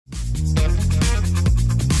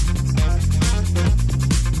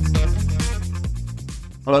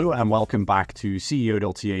Hello and welcome back to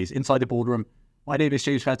CEO.CA's Inside the Boardroom. My name is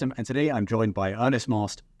James Fettham and today I'm joined by Ernest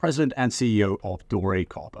Mast, President and CEO of Dore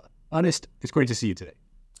Copper. Ernest, it's great to see you today.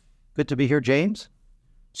 Good to be here, James.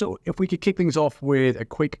 So if we could kick things off with a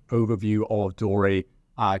quick overview of Dore,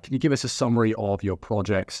 can you give us a summary of your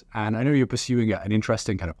projects? And I know you're pursuing an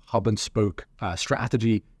interesting kind of hub and spoke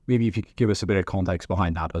strategy. Maybe if you could give us a bit of context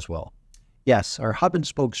behind that as well. Yes, our hub and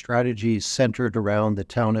spoke strategy is centered around the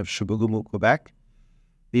town of Chibougamau, Quebec.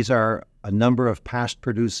 These are a number of past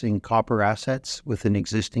producing copper assets with an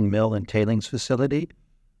existing mill and tailings facility,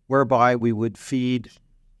 whereby we would feed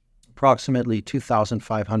approximately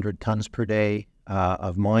 2,500 tons per day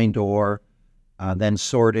of mined ore, then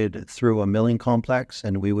sorted through a milling complex,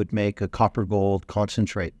 and we would make a copper gold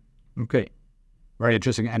concentrate. Okay, very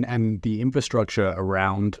interesting. And the infrastructure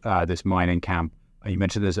around this mining camp, you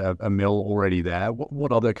mentioned there's a mill already there.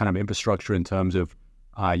 What other kind of infrastructure in terms of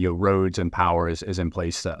your roads and power is in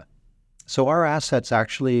place there? So our assets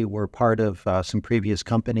actually were part of some previous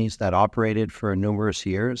companies that operated for numerous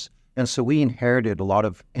years. And so we inherited a lot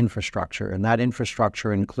of infrastructure, and that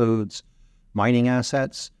infrastructure includes mining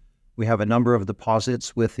assets. We have a number of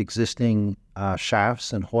deposits with existing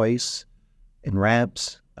shafts and hoists and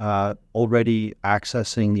ramps already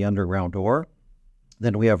accessing the underground ore.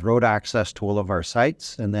 Then we have road access to all of our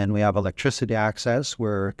sites, and then we have electricity access.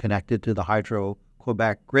 We're connected to the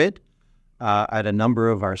Hydro-Quebec grid at a number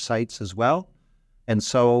of our sites as well. And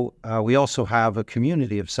so we also have a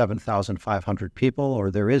community of 7,500 people, or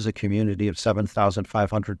there is a community of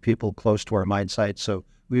 7,500 people close to our mine site, so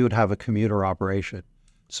we would have a commuter operation.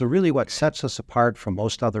 So really what sets us apart from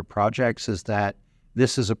most other projects is that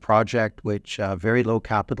this is a project which very low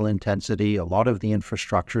capital intensity, a lot of the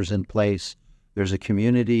infrastructure is in place. There's a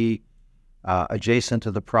community adjacent to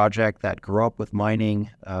the project that grew up with mining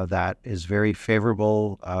that is very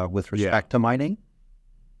favorable with respect to mining.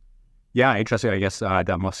 Yeah, interesting. I guess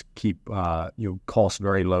that must keep costs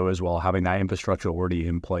very low as well, having that infrastructure already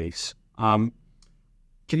in place. Can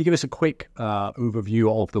you give us a quick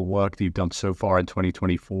overview of the work that you've done so far in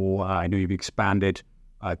 2024? I know you've expanded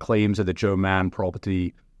claims of the Joe Mann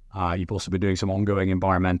property. You've also been doing some ongoing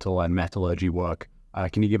environmental and metallurgy work.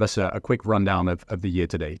 Can you give us a quick rundown of the year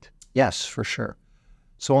to date? Yes, for sure.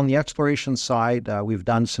 So on the exploration side, we've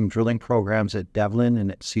done some drilling programs at Devlin and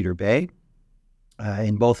at Cedar Bay.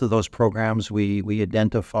 In both of those programs, we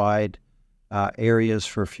identified areas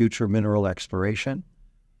for future mineral exploration.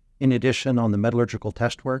 In addition, on the metallurgical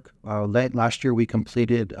test work, last year we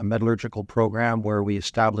completed a metallurgical program where we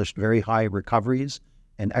established very high recoveries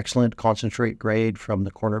and excellent concentrate grade from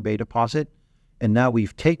the Corner Bay deposit. And now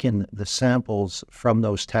we've taken the samples from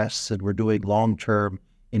those tests and we're doing long-term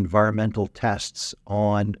environmental tests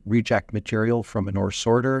on reject material from an ore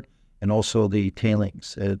sorter and also the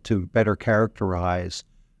tailings to better characterize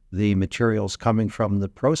the materials coming from the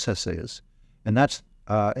processes. And that's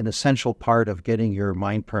an essential part of getting your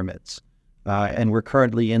mine permits. And we're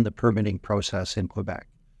currently in the permitting process in Quebec.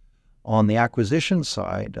 On the acquisition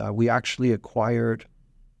side, we actually acquired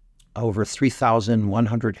over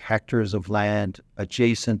 3,100 hectares of land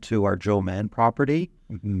adjacent to our Joe Mann property.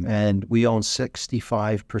 Mm-hmm. And we own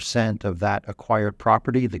 65% of that acquired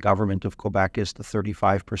property. The government of Quebec is the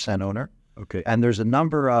 35% owner. Okay. And there's a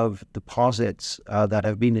number of deposits that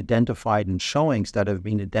have been identified and showings that have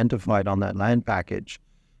been identified on that land package.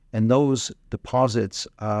 And those deposits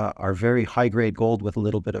are very high-grade gold with a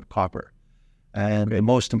little bit of copper. And the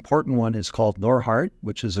most important one is called Norhart,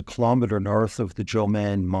 which is a kilometer north of the Joe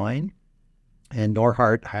Mann mine. And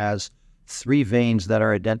Norhart has 3 veins that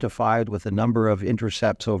are identified with a number of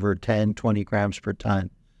intercepts over 10, 20 grams per ton.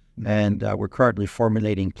 And we're currently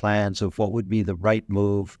formulating plans of what would be the right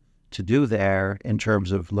move to do there in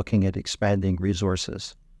terms of looking at expanding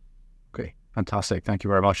resources. Okay, fantastic. Thank you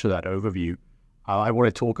very much for that overview. I want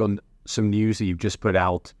to talk on some news that you've just put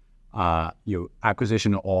out.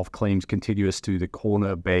 Acquisition of claims contiguous to the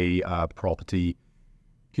Corner Bay property.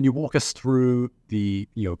 Can you walk us through the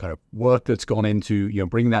kind of work that's gone into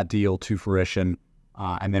bringing that deal to fruition,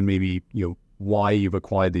 and then maybe why you've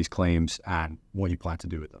acquired these claims and what you plan to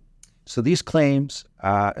do with them? So these claims,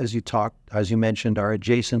 as you mentioned, are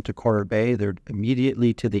adjacent to Corner Bay. They're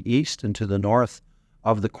immediately to the east and to the north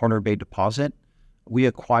of the Corner Bay deposit. We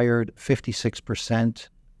acquired 56%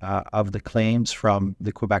 of the claims from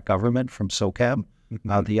the Quebec government, from SOCAM.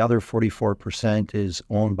 Mm-hmm. The other 44% is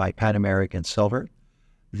owned by Pan American Silver.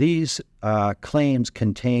 These claims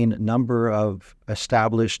contain a number of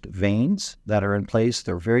established veins that are in place.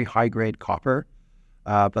 They're very high-grade copper,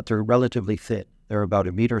 but they're relatively thin. They're about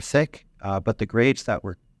 1 meter thick, but the grades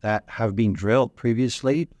that have been drilled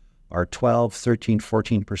previously are 12, 13,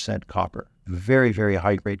 14% copper. very, very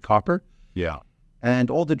high-grade copper. Yeah. And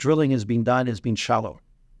all the drilling has been shallow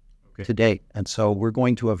to date. And so we're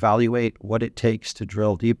going to evaluate what it takes to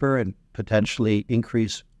drill deeper and potentially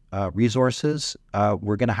increase resources.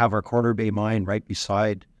 We're going to have our Corner Bay mine right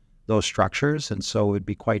beside those structures. And so it'd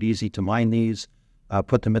be quite easy to mine these,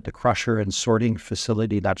 put them at the crusher and sorting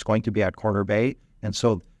facility that's going to be at Corner Bay. And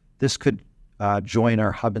so this could join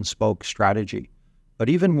our hub and spoke strategy. But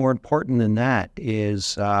even more important than that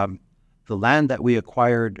is the land that we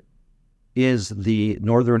acquired is the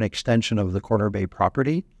northern extension of the Corner Bay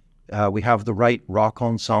property. We have the right rock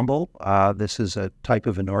ensemble. This is a type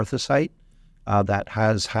of anorthosite that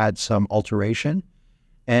has had some alteration.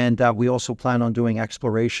 And we also plan on doing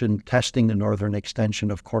exploration, testing the northern extension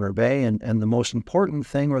of Corner Bay. And the most important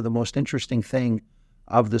thing, or the most interesting thing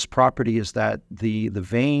of this property, is that the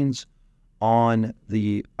veins on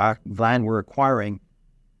the land we're acquiring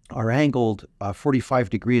are angled 45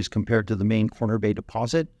 degrees compared to the main Corner Bay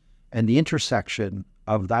deposit. And the intersection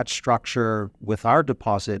of that structure with our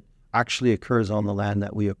deposit actually occurs on the land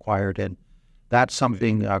that we acquired. And that's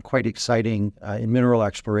something quite exciting in mineral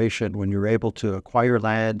exploration, when you're able to acquire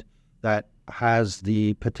land that has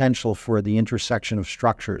the potential for the intersection of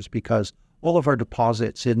structures, because all of our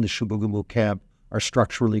deposits in the Chibougamau camp are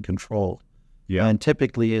structurally controlled. Yeah. And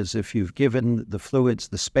typically is if you've given the fluids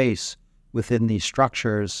the space within these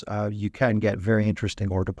structures, you can get very interesting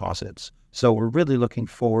ore deposits. So we're really looking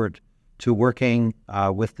forward to working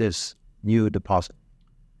with this new deposit.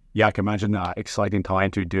 Yeah, I can imagine exciting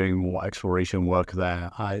time to doing more exploration work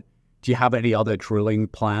there. Do you have any other drilling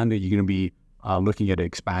plan? Are you going to be looking at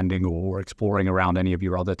expanding or exploring around any of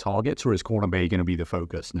your other targets, or is Corner Bay going to be the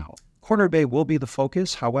focus now? Corner Bay will be the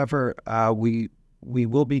focus. However, we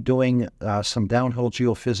will be doing some downhole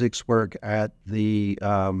geophysics work at the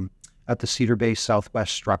Cedar Bay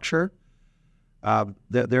Southwest structure.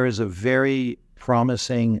 There is a very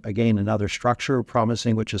promising, again, another structure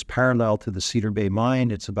promising, which is parallel to the Cedar Bay mine.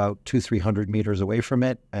 It's about 200-300 meters away from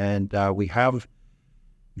it. And we have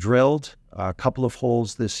drilled a couple of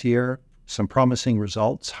holes this year, some promising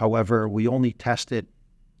results. However, we only tested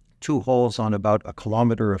 2 holes on about 1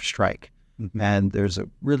 kilometer of strike. Mm-hmm. And there's a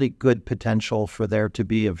really good potential for there to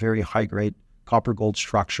be a very high-grade copper gold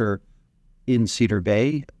structure in Cedar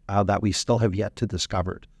Bay that we still have yet to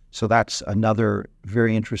discover. So that's another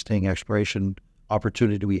very interesting exploration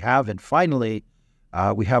opportunity we have. And finally,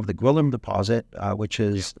 we have the Gwillim deposit, which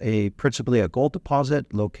is principally a gold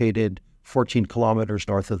deposit located 14 kilometers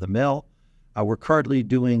north of the mill. We're currently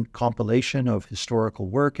doing compilation of historical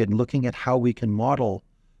work and looking at how we can model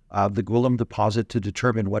the Gwillim deposit to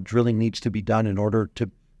determine what drilling needs to be done in order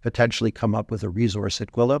to potentially come up with a resource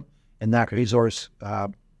at Gwillim. And that resource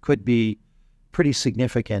could be pretty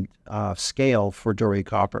significant scale for Dore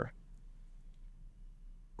Copper.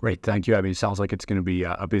 Great, thank you. I mean, it sounds like it's going to be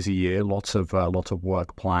a busy year. Lots of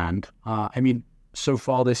work planned. I mean, so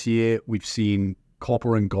far this year we've seen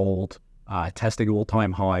copper and gold testing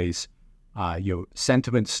all-time highs.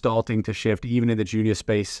 Sentiment starting to shift even in the junior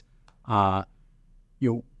space. What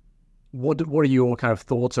are your kind of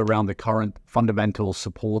thoughts around the current fundamentals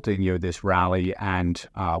supporting this rally, and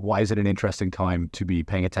why is it an interesting time to be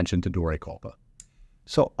paying attention to Dore Copper?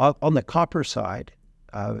 So on the copper side,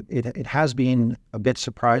 it has been a bit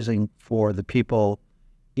surprising for the people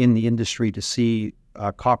in the industry to see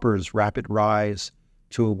copper's rapid rise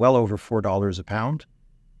to well over $4 a pound.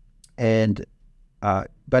 And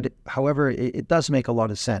however, it does make a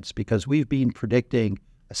lot of sense, because we've been predicting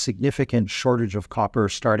a significant shortage of copper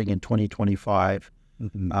starting in 2025,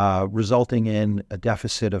 resulting in a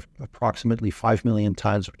deficit of approximately 5 million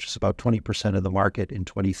tons, which is about 20% of the market in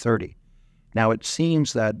 2030. Now, it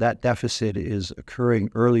seems that that deficit is occurring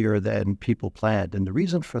earlier than people planned. And the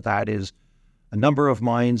reason for that is a number of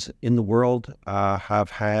mines in the world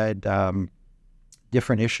have had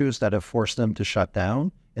different issues that have forced them to shut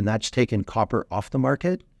down, and that's taken copper off the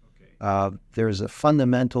market. Okay. There's a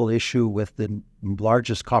fundamental issue with the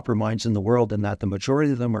largest copper mines in the world, in that the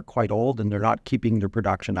majority of them are quite old and they're not keeping their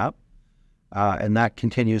production up. And that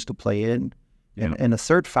continues to play in. Yeah. And a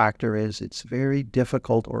third factor is it's very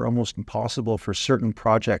difficult or almost impossible for certain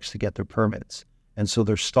projects to get their permits. And so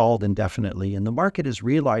they're stalled indefinitely. And the market is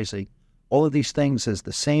realizing all of these things at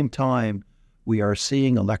the same time we are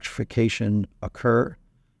seeing electrification occur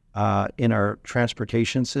in our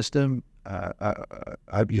transportation system.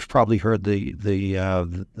 You've probably heard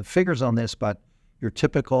the figures on this, but your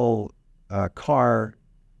typical car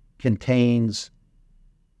contains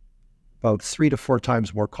about 3 to 4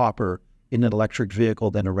 times more copper in an electric vehicle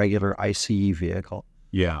than a regular ICE vehicle.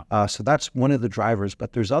 Yeah. So that's one of the drivers,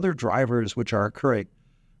 but there's other drivers which are occurring.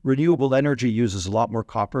 renewable energy uses a lot more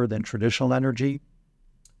copper than traditional energy.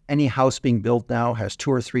 Any house being built now has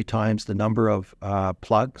 2 or 3 times the number of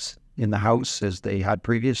plugs in the house as they had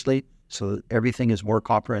previously. So everything is more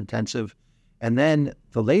copper intensive. And then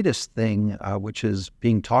the latest thing, which is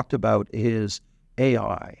being talked about, is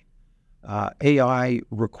AI. AI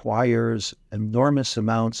requires enormous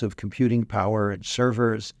amounts of computing power and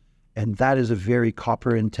servers, and that is a very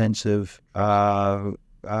copper intensive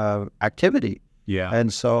activity. Yeah.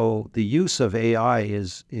 And so the use of AI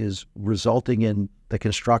is resulting in the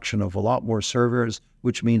construction of a lot more servers,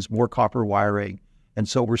 which means more copper wiring. And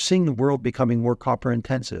so we're seeing the world becoming more copper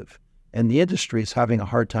intensive, and the industry is having a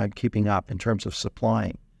hard time keeping up in terms of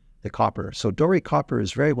supplying the copper. So Dore Copper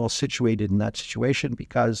is very well situated in that situation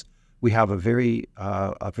because we have a very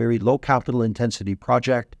low capital intensity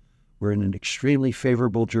project. We're in an extremely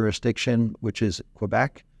favorable jurisdiction, which is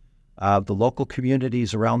Quebec. The local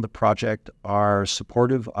communities around the project are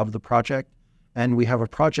supportive of the project, and we have a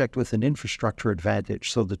project with an infrastructure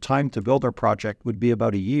advantage. So the time to build our project would be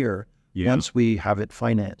about a year once we have it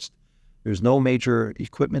financed. There's no major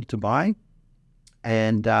equipment to buy,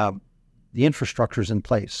 and the infrastructure is in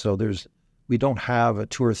place. So we don't have a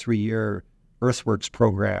 2 or 3 year earthworks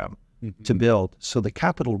program to build. So the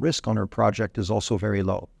capital risk on our project is also very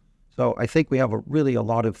low. So I think we have really a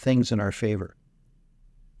lot of things in our favor.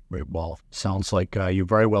 Very well. Sounds like you're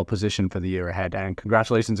very well positioned for the year ahead. And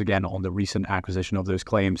congratulations again on the recent acquisition of those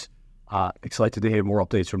claims. Excited to hear more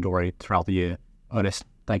updates from Dore throughout the year. Ernest,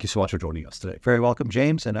 thank you so much for joining us today. Very welcome,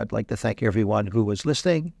 James. And I'd like to thank everyone who was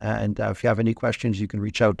listening. And if you have any questions, you can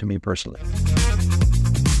reach out to me personally.